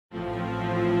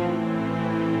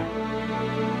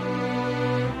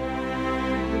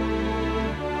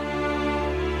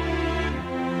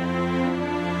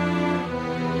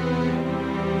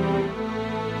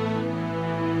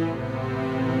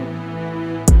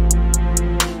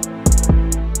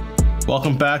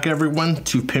Welcome back, everyone,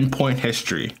 to Pinpoint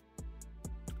History.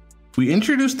 We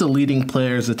introduced the leading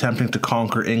players attempting to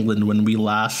conquer England when we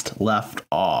last left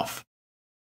off.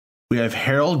 We have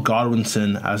Harold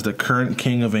Godwinson as the current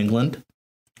King of England,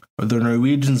 the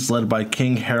Norwegians led by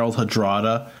King Harald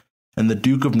Hardrada, and the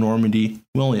Duke of Normandy,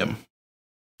 William.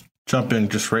 Jumping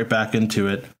just right back into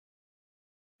it,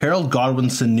 Harold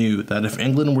Godwinson knew that if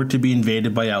England were to be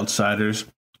invaded by outsiders,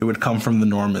 it would come from the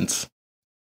Normans.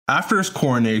 After his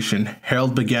coronation,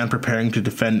 Harold began preparing to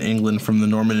defend England from the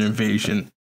Norman invasion.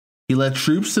 He led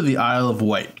troops to the Isle of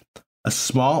Wight, a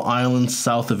small island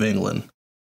south of England.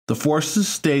 The forces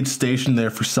stayed stationed there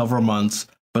for several months,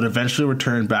 but eventually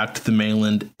returned back to the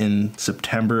mainland in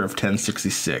September of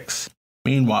 1066.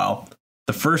 Meanwhile,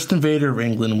 the first invader of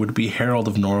England would be Harold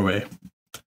of Norway.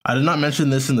 I did not mention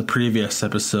this in the previous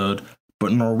episode,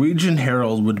 but Norwegian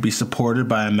Harold would be supported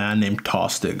by a man named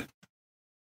Tostig.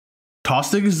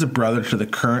 Tostig is the brother to the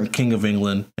current King of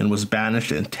England and was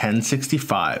banished in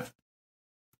 1065.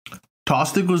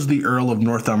 Tostig was the Earl of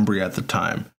Northumbria at the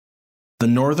time, the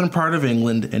northern part of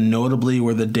England and notably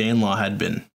where the Danelaw had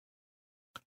been.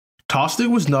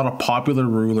 Tostig was not a popular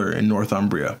ruler in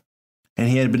Northumbria, and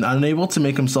he had been unable to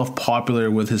make himself popular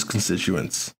with his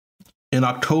constituents. In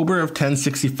October of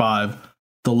 1065,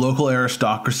 the local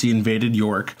aristocracy invaded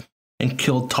York and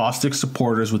killed Tostig's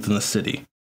supporters within the city.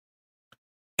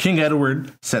 King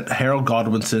Edward sent Harold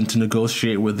Godwinson to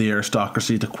negotiate with the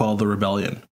aristocracy to quell the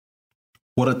rebellion.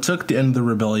 What it took to end the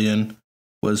rebellion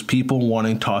was people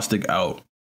wanting Tostig out,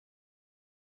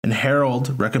 and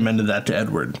Harold recommended that to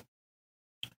Edward.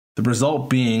 The result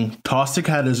being, Tostig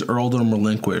had his earldom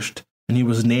relinquished, and he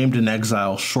was named in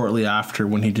exile shortly after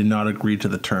when he did not agree to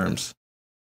the terms.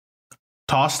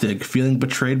 Tostig, feeling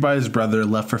betrayed by his brother,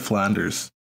 left for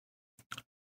Flanders.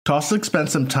 Tostig spent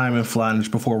some time in Flanders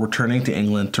before returning to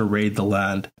England to raid the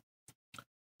land.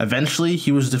 Eventually,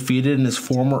 he was defeated in his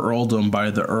former earldom by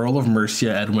the Earl of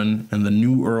Mercia Edwin and the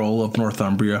new Earl of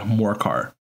Northumbria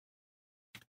Morcar.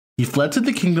 He fled to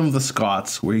the Kingdom of the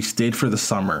Scots, where he stayed for the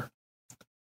summer.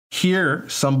 Here,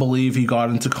 some believe he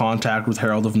got into contact with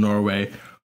Harold of Norway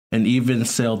and even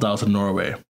sailed out to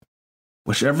Norway.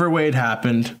 Whichever way it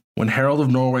happened, when Harold of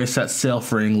Norway set sail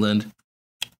for England,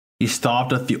 he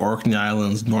stopped at the Orkney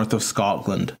Islands north of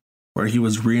Scotland, where he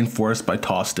was reinforced by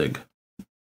Tostig.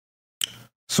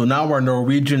 So now our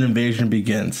Norwegian invasion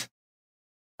begins.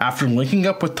 After linking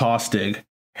up with Tostig,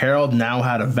 Harold now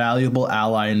had a valuable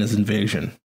ally in his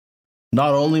invasion.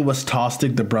 Not only was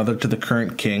Tostig the brother to the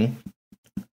current king,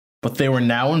 but they were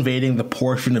now invading the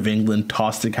portion of England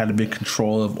Tostig had been in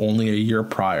control of only a year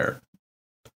prior.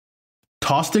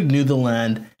 Tostig knew the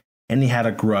land, and he had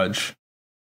a grudge.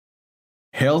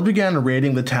 Harold began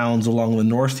raiding the towns along the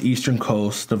northeastern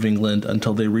coast of England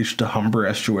until they reached the Humber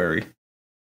estuary.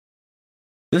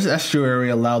 This estuary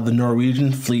allowed the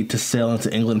Norwegian fleet to sail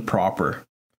into England proper.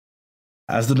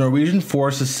 As the Norwegian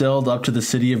forces sailed up to the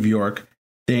city of York,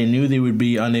 they knew they would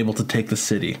be unable to take the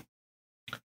city.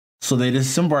 So they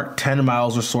disembarked 10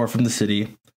 miles or so from the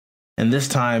city, and this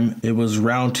time it was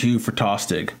round 2 for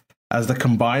Tostig, as the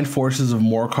combined forces of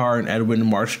Morcar and Edwin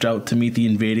marched out to meet the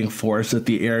invading force at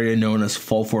the area known as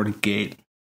Fulford Gate.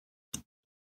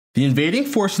 The invading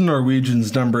force of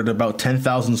Norwegians numbered about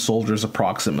 10,000 soldiers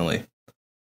approximately.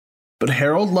 But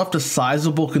Harold left a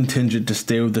sizable contingent to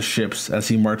stay with the ships as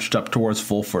he marched up towards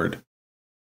Fulford.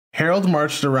 Harold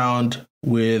marched around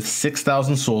with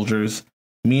 6,000 soldiers.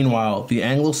 Meanwhile, the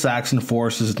Anglo-Saxon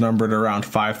forces numbered around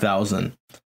 5,000,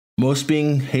 most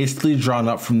being hastily drawn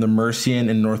up from the Mercian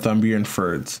and Northumbrian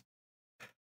Fyrds.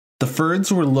 The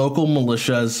Fyrds were local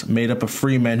militias made up of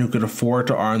free men who could afford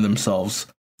to arm themselves,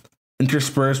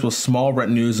 interspersed with small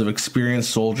retinues of experienced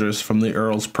soldiers from the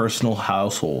Earl's personal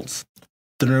households.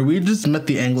 The Norwegians met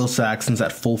the Anglo-Saxons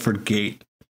at Fulford Gate,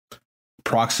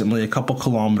 approximately a couple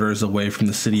kilometers away from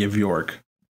the city of York.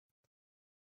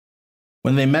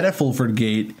 When they met at Fulford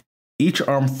Gate, each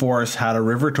armed force had a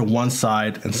river to one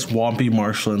side and swampy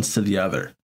marshlands to the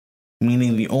other,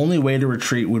 meaning the only way to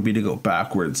retreat would be to go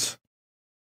backwards.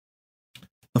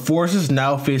 The forces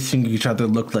now facing each other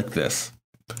looked like this.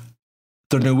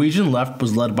 The Norwegian left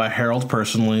was led by Harold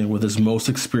personally with his most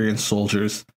experienced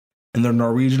soldiers, and the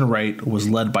Norwegian right was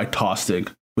led by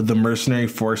Tostig with the mercenary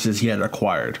forces he had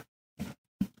acquired.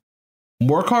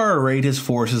 Morcar arrayed his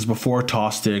forces before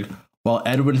Tostig, while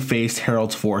Edwin faced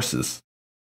Harold's forces.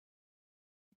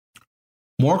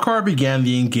 Morcar began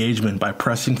the engagement by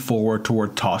pressing forward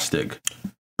toward Tostig.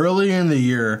 Earlier in the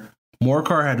year,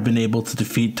 Morcar had been able to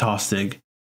defeat Tostig,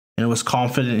 and was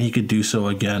confident he could do so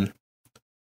again.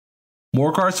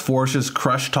 Morcar's forces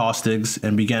crushed Tostig's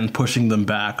and began pushing them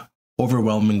back,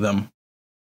 overwhelming them.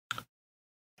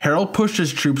 Harold pushed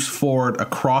his troops forward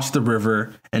across the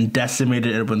river and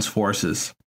decimated Edwin's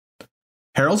forces.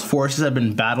 Harold's forces had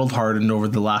been battle-hardened over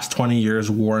the last 20 years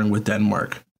warring with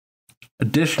Denmark.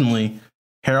 Additionally,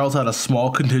 Harold had a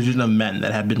small contingent of men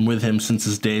that had been with him since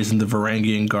his days in the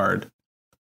Varangian Guard.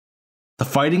 The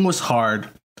fighting was hard,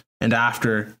 and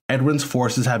after, Edwin's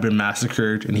forces had been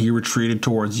massacred and he retreated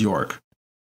towards York.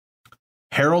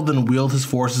 Harold then wheeled his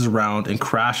forces around and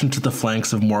crashed into the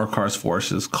flanks of Morcar's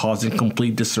forces, causing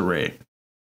complete disarray.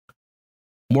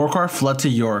 Morcar fled to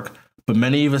York, but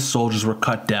many of his soldiers were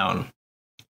cut down.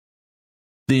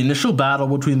 The initial battle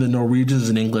between the Norwegians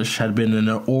and English had been an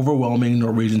overwhelming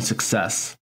Norwegian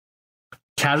success.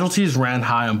 Casualties ran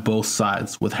high on both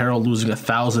sides, with Harold losing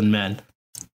 1,000 men,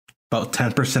 about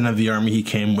 10% of the army he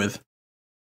came with.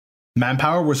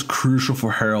 Manpower was crucial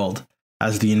for Harold.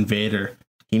 As the invader,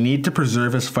 he needed to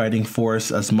preserve his fighting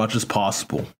force as much as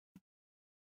possible.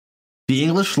 The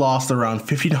English lost around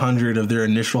 1,500 of their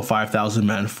initial 5,000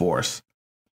 man force,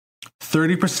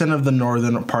 30% of the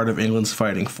northern part of England's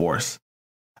fighting force,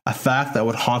 a fact that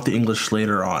would haunt the English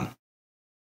later on.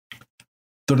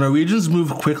 The Norwegians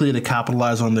moved quickly to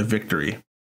capitalize on their victory.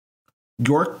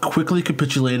 York quickly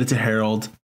capitulated to Harold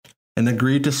and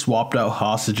agreed to swap out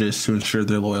hostages to ensure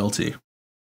their loyalty.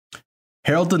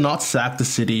 Harold did not sack the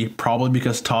city, probably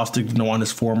because Tostig didn't want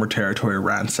his former territory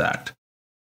ransacked.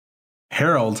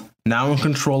 Harold, now in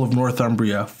control of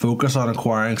Northumbria, focused on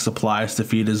acquiring supplies to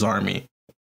feed his army.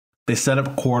 They set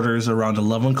up quarters around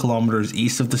 11 kilometers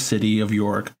east of the city of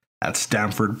York at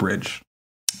Stamford Bridge.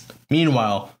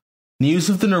 Meanwhile, news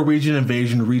of the Norwegian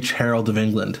invasion reached Harold of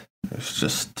England. There's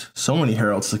just so many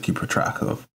Harolds to keep track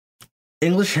of.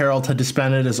 English Harold had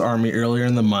disbanded his army earlier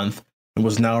in the month and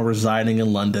was now residing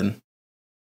in London.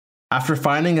 After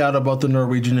finding out about the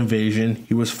Norwegian invasion,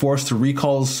 he was forced to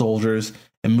recall his soldiers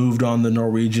and moved on the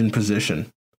Norwegian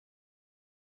position.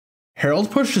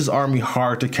 Harold pushed his army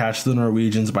hard to catch the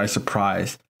Norwegians by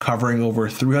surprise, covering over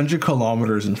 300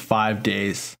 kilometers in 5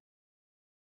 days.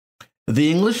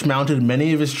 The English mounted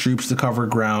many of his troops to cover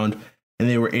ground, and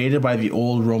they were aided by the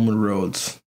old Roman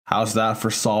roads. How's that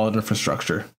for solid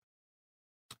infrastructure?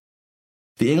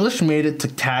 The English made it to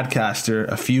Tadcaster,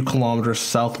 a few kilometers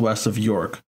southwest of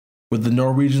York, with the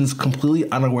Norwegians completely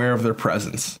unaware of their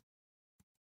presence.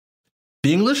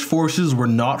 The English forces were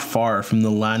not far from the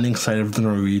landing site of the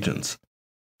Norwegians,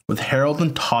 with Harold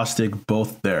and Tostig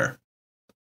both there.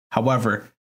 However,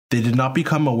 they did not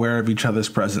become aware of each other's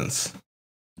presence.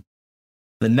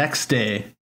 The next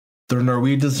day, the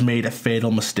Norwegians made a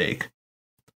fatal mistake.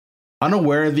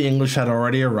 Unaware the English had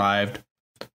already arrived,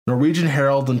 Norwegian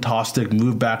Harold and Tostig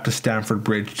moved back to Stamford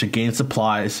Bridge to gain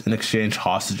supplies and exchange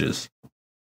hostages.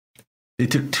 They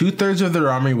took 2/3 of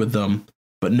their army with them,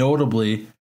 but notably,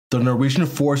 the Norwegian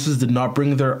forces did not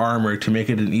bring their armor to make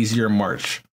it an easier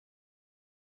march.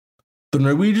 The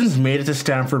Norwegians made it to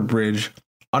Stamford Bridge,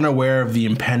 unaware of the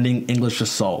impending English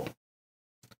assault.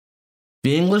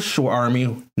 The English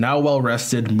army, now well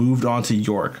rested, moved on to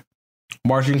York,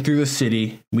 marching through the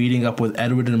city, meeting up with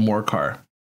Edwin and Morcar.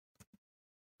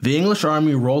 The English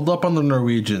army rolled up on the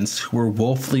Norwegians, who were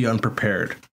woefully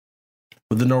unprepared,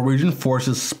 with the Norwegian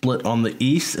forces split on the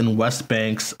east and west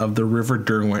banks of the River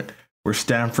Derwent, where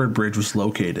Stamford Bridge was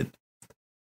located.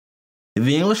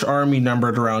 The English army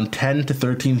numbered around 10 to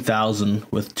 13,000,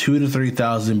 with 2 to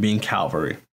 3,000 being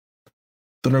cavalry.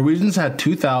 The Norwegians had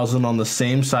 2,000 on the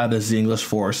same side as the English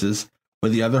forces,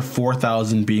 with the other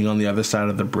 4,000 being on the other side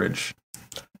of the bridge.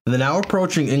 The now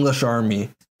approaching English army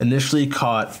initially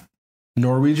caught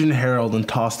Norwegian Harold and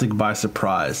Tostig by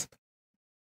surprise.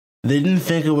 They didn't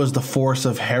think it was the force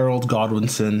of Harold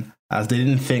Godwinson, as they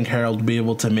didn't think Harold would be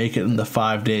able to make it in the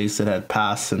 5 days that had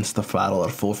passed since the battle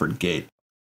at Fulford Gate.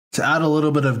 To add a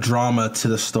little bit of drama to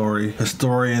the story,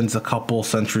 historians a couple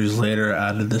centuries later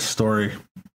added this story.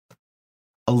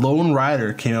 A lone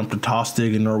rider came up to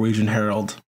Tostig and Norwegian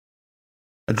Harold.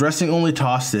 Addressing only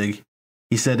Tostig,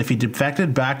 he said if he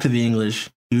defected back to the English,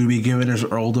 he would be given his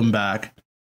earldom back.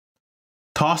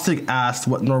 Tostig asked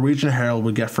what Norwegian Harold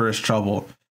would get for his trouble,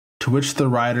 to which the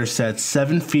rider said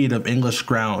 7 feet of English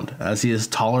ground, as he is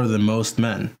taller than most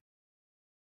men.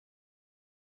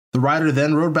 The rider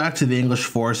then rode back to the English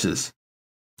forces.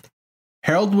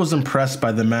 Harold was impressed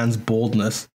by the man's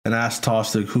boldness and asked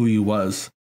Tostig who he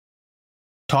was.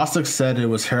 Tostig said it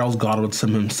was Harold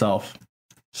Godwinson himself,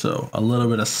 so a little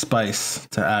bit of spice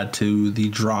to add to the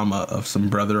drama of some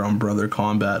brother-on-brother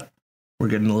combat. We're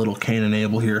getting a little Cain and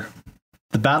Abel here.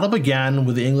 The battle began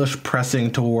with the English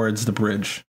pressing towards the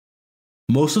bridge.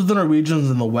 Most of the Norwegians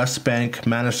in the West Bank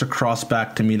managed to cross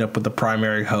back to meet up with the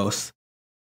primary host.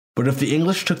 But if the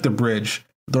English took the bridge,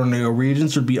 the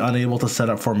Norwegians would be unable to set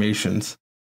up formations.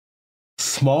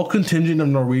 small contingent of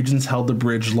Norwegians held the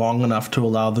bridge long enough to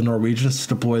allow the Norwegians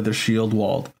to deploy their shield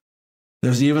wall.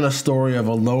 There's even a story of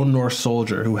a lone Norse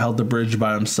soldier who held the bridge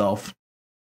by himself.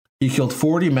 He killed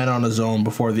 40 men on his own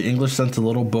before the English sent a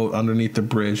little boat underneath the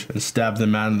bridge and stabbed the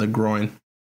man in the groin.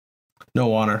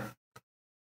 No honor.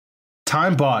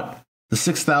 Time bought, the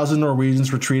 6,000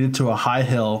 Norwegians retreated to a high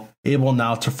hill, able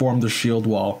now to form their shield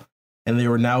wall, and they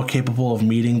were now capable of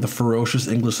meeting the ferocious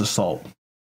English assault.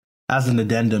 As an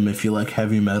addendum, if you like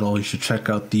heavy metal, you should check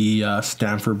out the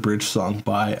Stamford Bridge song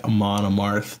by Amon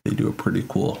Amarth. They do a pretty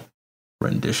cool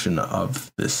rendition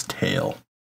of this tale.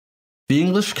 The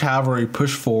English cavalry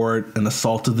pushed forward and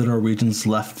assaulted the Norwegians'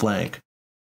 left flank.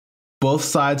 Both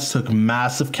sides took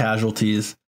massive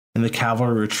casualties, and the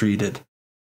cavalry retreated.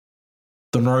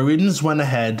 The Norwegians went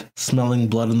ahead, smelling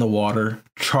blood in the water,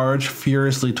 charged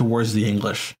furiously towards the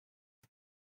English.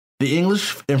 The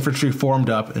English infantry formed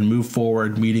up and moved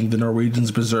forward, meeting the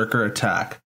Norwegians' berserker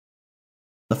attack.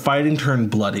 The fighting turned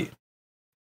bloody.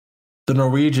 The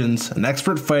Norwegians, an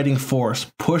expert fighting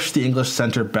force, pushed the English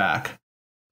center back.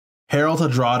 Harold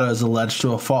Hardrada is alleged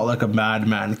to have fought like a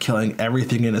madman, killing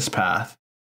everything in his path.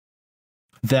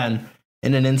 Then,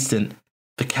 in an instant,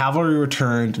 the cavalry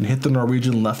returned and hit the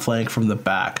Norwegian left flank from the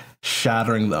back,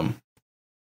 shattering them.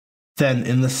 Then,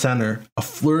 in the center, a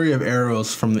flurry of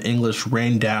arrows from the English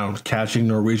rained down, catching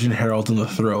Norwegian Harold in the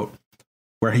throat,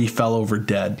 where he fell over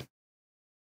dead.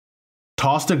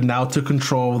 Tostig now took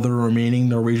control of the remaining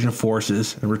Norwegian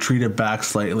forces and retreated back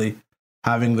slightly,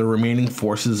 having the remaining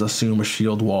forces assume a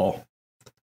shield wall.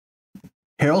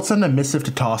 Harold sent a missive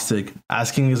to Tostig,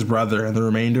 asking his brother and the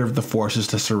remainder of the forces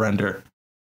to surrender.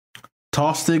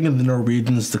 Tostig and the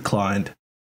Norwegians declined,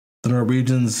 the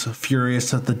Norwegians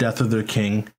furious at the death of their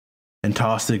king, and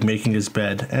Tostig making his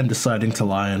bed and deciding to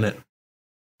lie in it.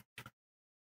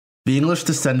 The English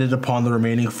descended upon the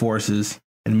remaining forces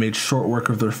and made short work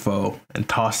of their foe, and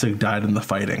Tostig died in the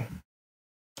fighting.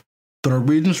 The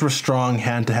Norwegians were strong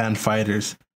hand-to-hand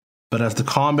fighters, but as the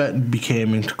combat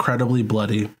became incredibly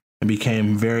bloody and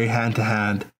became very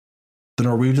hand-to-hand, the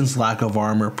Norwegians' lack of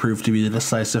armor proved to be the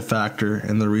decisive factor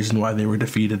and the reason why they were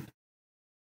defeated.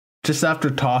 Just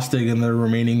after Tostig and the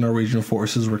remaining Norwegian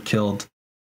forces were killed,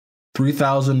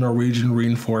 3,000 Norwegian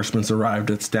reinforcements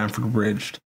arrived at Stamford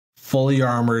Bridge, fully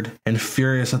armored and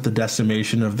furious at the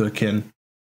decimation of their kin.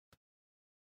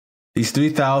 These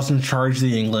 3,000 charged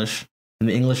the English, and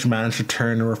the English managed to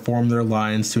turn and reform their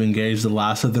lines to engage the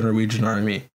last of the Norwegian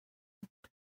army.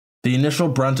 The initial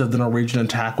brunt of the Norwegian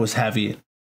attack was heavy,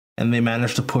 and they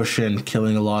managed to push in,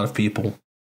 killing a lot of people.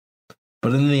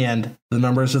 But in the end, the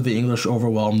numbers of the English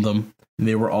overwhelmed them, and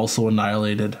they were also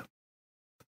annihilated.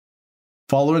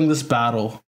 Following this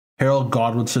battle, Harold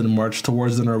Godwinson marched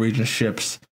towards the Norwegian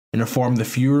ships and informed the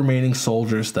few remaining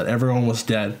soldiers that everyone was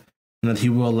dead and that he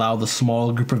would allow the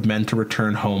small group of men to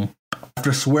return home.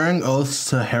 After swearing oaths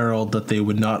to Harold that they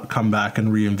would not come back and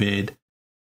reinvade,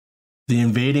 the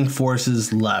invading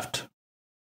forces left.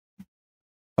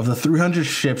 Of the 300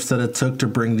 ships that it took to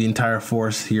bring the entire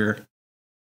force here,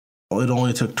 it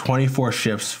only took 24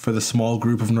 ships for the small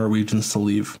group of Norwegians to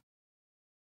leave.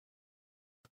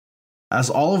 As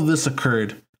all of this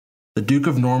occurred, the Duke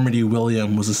of Normandy,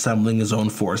 William, was assembling his own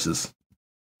forces.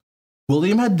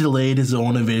 William had delayed his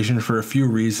own invasion for a few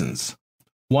reasons.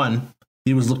 One,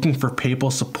 he was looking for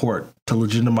papal support to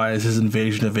legitimize his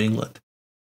invasion of England,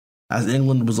 as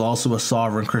England was also a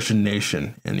sovereign Christian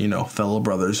nation and, fellow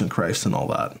brothers in Christ and all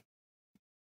that.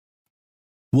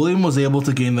 William was able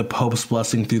to gain the Pope's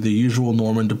blessing through the usual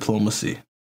Norman diplomacy.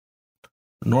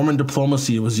 Norman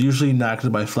diplomacy was usually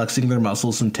enacted by flexing their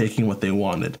muscles and taking what they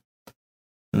wanted.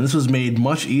 And this was made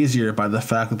much easier by the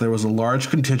fact that there was a large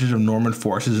contingent of Norman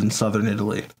forces in southern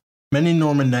Italy. Many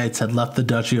Norman knights had left the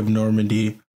Duchy of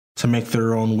Normandy to make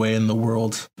their own way in the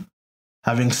world,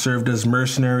 having served as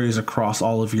mercenaries across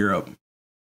all of Europe.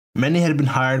 Many had been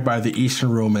hired by the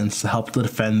Eastern Romans to help to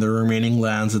defend their remaining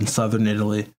lands in southern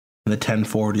Italy in the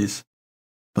 1040s,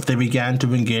 but they began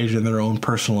to engage in their own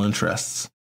personal interests.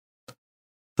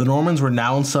 The Normans were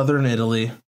now in southern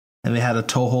Italy, and they had a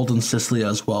toehold in Sicily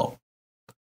as well.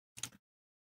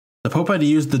 The Pope had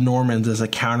used the Normans as a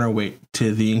counterweight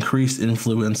to the increased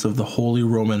influence of the Holy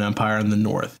Roman Empire in the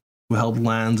north, who held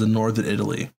lands in northern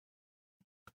Italy.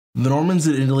 The Normans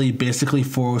in Italy basically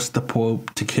forced the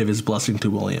Pope to give his blessing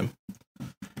to William.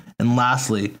 And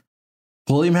lastly,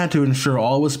 William had to ensure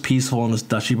all was peaceful in his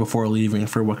duchy before leaving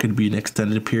for what could be an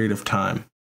extended period of time.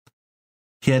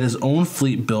 He had his own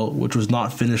fleet built, which was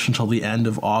not finished until the end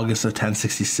of August of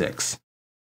 1066.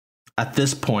 At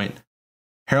this point,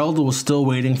 Harold was still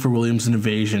waiting for William's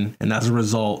invasion, and as a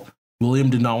result,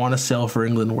 William did not want to sail for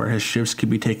England where his ships could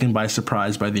be taken by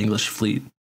surprise by the English fleet.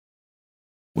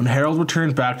 When Harold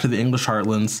returned back to the English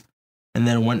heartlands and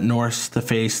then went north to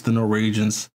face the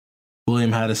Norwegians,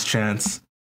 William had his chance.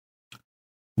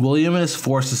 William and his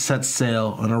forces set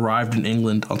sail and arrived in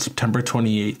England on September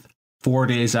 28th, 4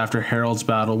 days after Harold's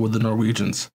battle with the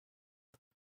Norwegians.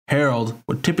 Harold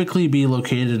would typically be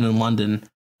located in London,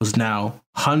 was now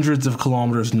hundreds of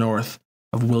kilometers north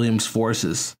of William's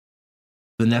forces.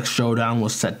 The next showdown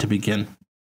was set to begin.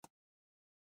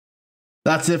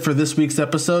 That's it for this week's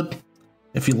episode.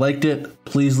 If you liked it,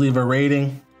 please leave a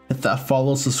rating, hit that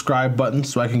follow subscribe button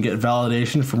so I can get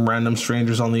validation from random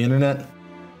strangers on the internet.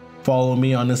 Follow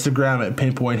me on Instagram at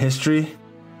Pinpoint History.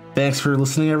 Thanks for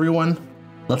listening, everyone.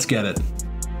 Let's get it.